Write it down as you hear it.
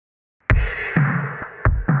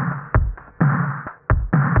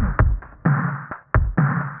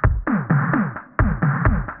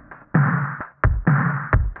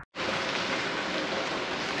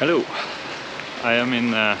Hello, I am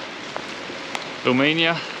in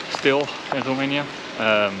Romania, still in Romania,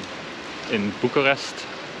 in Bucharest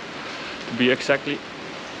to be exactly,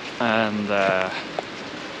 and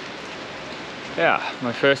yeah,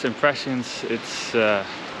 my first impressions, it's, I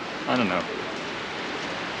don't know,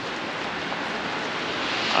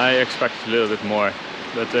 I expect a little bit more,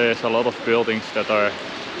 but there's a lot of buildings that are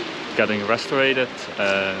getting restorated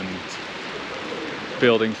and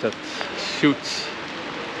buildings that shoot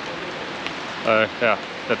yeah,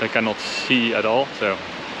 that I cannot see at all, so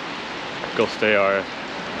because they are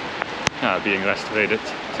being restorated,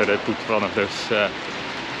 so they put one of those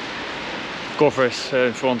covers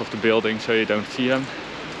in front of the building so you don't see them.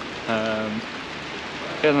 And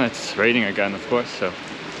it's raining again, of course, so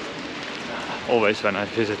always when I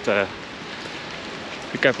visit the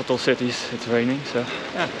capital cities it's raining, so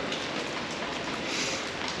yeah.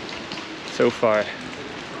 So far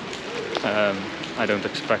I don't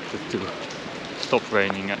expect it to stop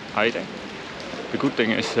raining either. The good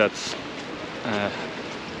thing is that there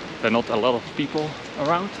are not a lot of people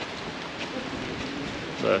around,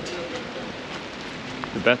 but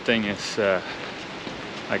the bad thing is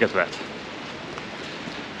I get wet.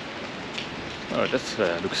 Oh,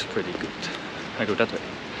 that looks pretty good. I go that way.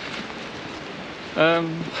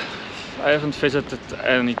 I haven't visited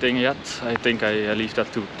anything yet. I think I leave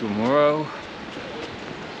that to tomorrow.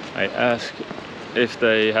 I asked if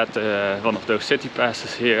they had one of those city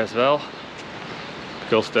passes here as well,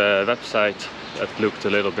 because the website that looked a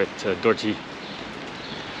little bit dodgy.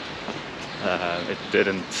 It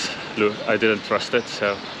didn't look. I didn't trust it,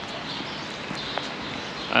 so.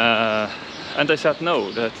 And they said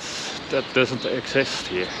no, that doesn't exist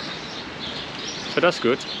here. So that's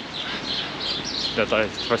good. That I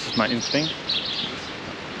trusted my instinct.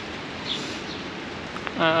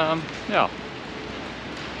 Yeah.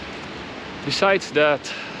 Besides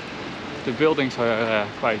that, the buildings are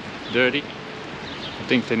quite dirty. I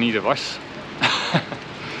think they need a wash.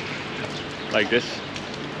 Like this.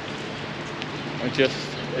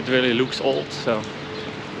 It really looks old, so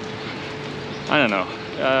I don't know.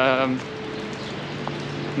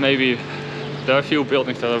 Maybe there are a few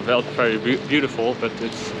buildings that are very beautiful, but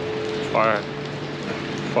it's far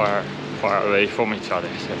away from each other.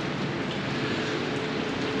 So.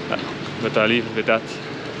 But I leave it with that,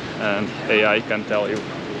 and AI can tell you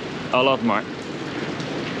a lot more.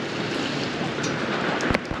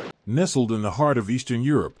 Nestled in the heart of Eastern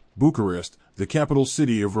Europe, Bucharest, the capital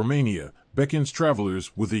city of Romania, beckons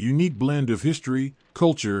travelers with a unique blend of history,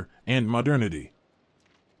 culture, and modernity.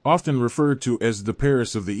 Often referred to as the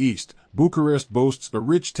Paris of the East, Bucharest boasts a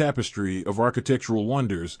rich tapestry of architectural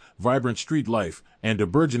wonders, vibrant street life, and a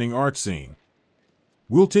burgeoning art scene.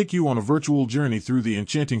 We'll take you on a virtual journey through the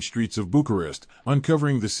enchanting streets of Bucharest,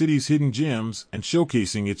 uncovering the city's hidden gems and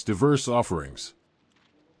showcasing its diverse offerings.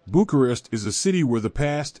 Bucharest is a city where the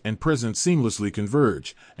past and present seamlessly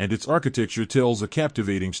converge, and its architecture tells a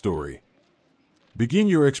captivating story. Begin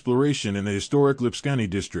your exploration in the historic Lipscani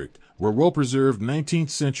district, where well-preserved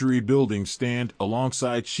 19th-century buildings stand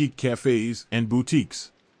alongside chic cafes and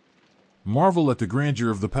boutiques. Marvel at the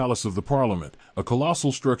grandeur of the Palace of the Parliament, a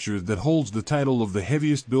colossal structure that holds the title of the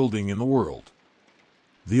heaviest building in the world.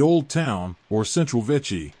 The Old Town, or Central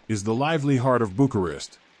Vechi, is the lively heart of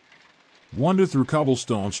Bucharest. Wander through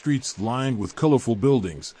cobblestone streets lined with colorful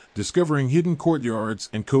buildings, discovering hidden courtyards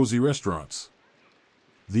and cozy restaurants.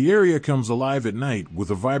 The area comes alive at night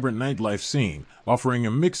with a vibrant nightlife scene, offering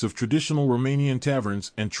a mix of traditional Romanian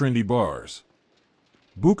taverns and trendy bars.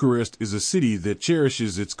 Bucharest is a city that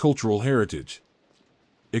cherishes its cultural heritage.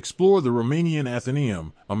 Explore the Romanian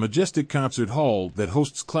Athenaeum, a majestic concert hall that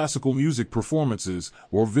hosts classical music performances,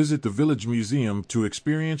 or visit the Village Museum to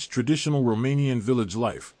experience traditional Romanian village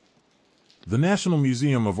life. The National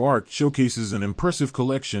Museum of Art showcases an impressive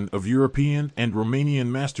collection of European and Romanian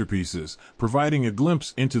masterpieces, providing a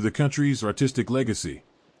glimpse into the country's artistic legacy.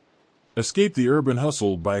 Escape the urban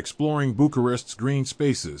hustle by exploring Bucharest's green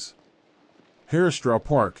spaces. Herăstrău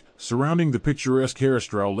Park, surrounding the picturesque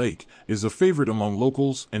Herăstrău Lake, is a favorite among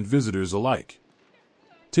locals and visitors alike.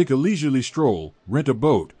 Take a leisurely stroll, rent a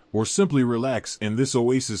boat, or simply relax in this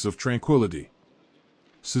oasis of tranquility.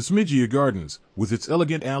 Sismigia Gardens, with its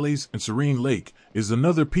elegant alleys and serene lake, is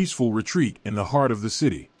another peaceful retreat in the heart of the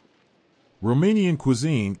city. Romanian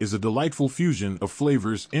cuisine is a delightful fusion of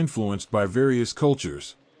flavors influenced by various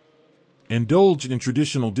cultures. Indulge in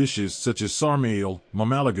traditional dishes such as sarmale,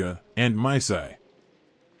 mamalaga, and maisai.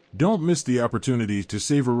 Don't miss the opportunity to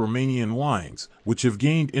savor Romanian wines, which have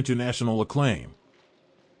gained international acclaim.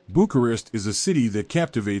 Bucharest is a city that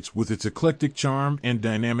captivates with its eclectic charm and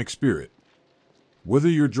dynamic spirit. Whether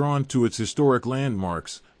you're drawn to its historic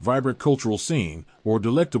landmarks, vibrant cultural scene, or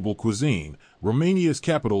delectable cuisine, Romania's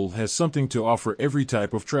capital has something to offer every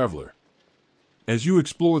type of traveler. As you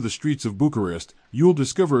explore the streets of Bucharest, you'll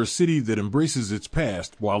discover a city that embraces its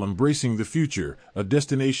past while embracing the future, a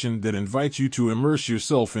destination that invites you to immerse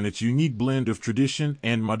yourself in its unique blend of tradition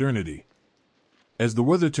and modernity. As the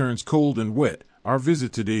weather turns cold and wet, our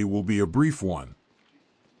visit today will be a brief one.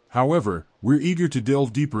 However, we're eager to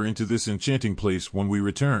delve deeper into this enchanting place when we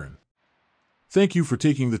return. Thank you for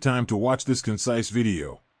taking the time to watch this concise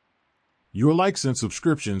video. Your likes and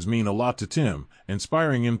subscriptions mean a lot to Tim,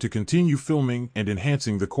 inspiring him to continue filming and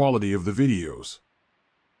enhancing the quality of the videos.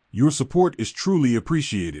 Your support is truly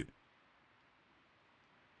appreciated.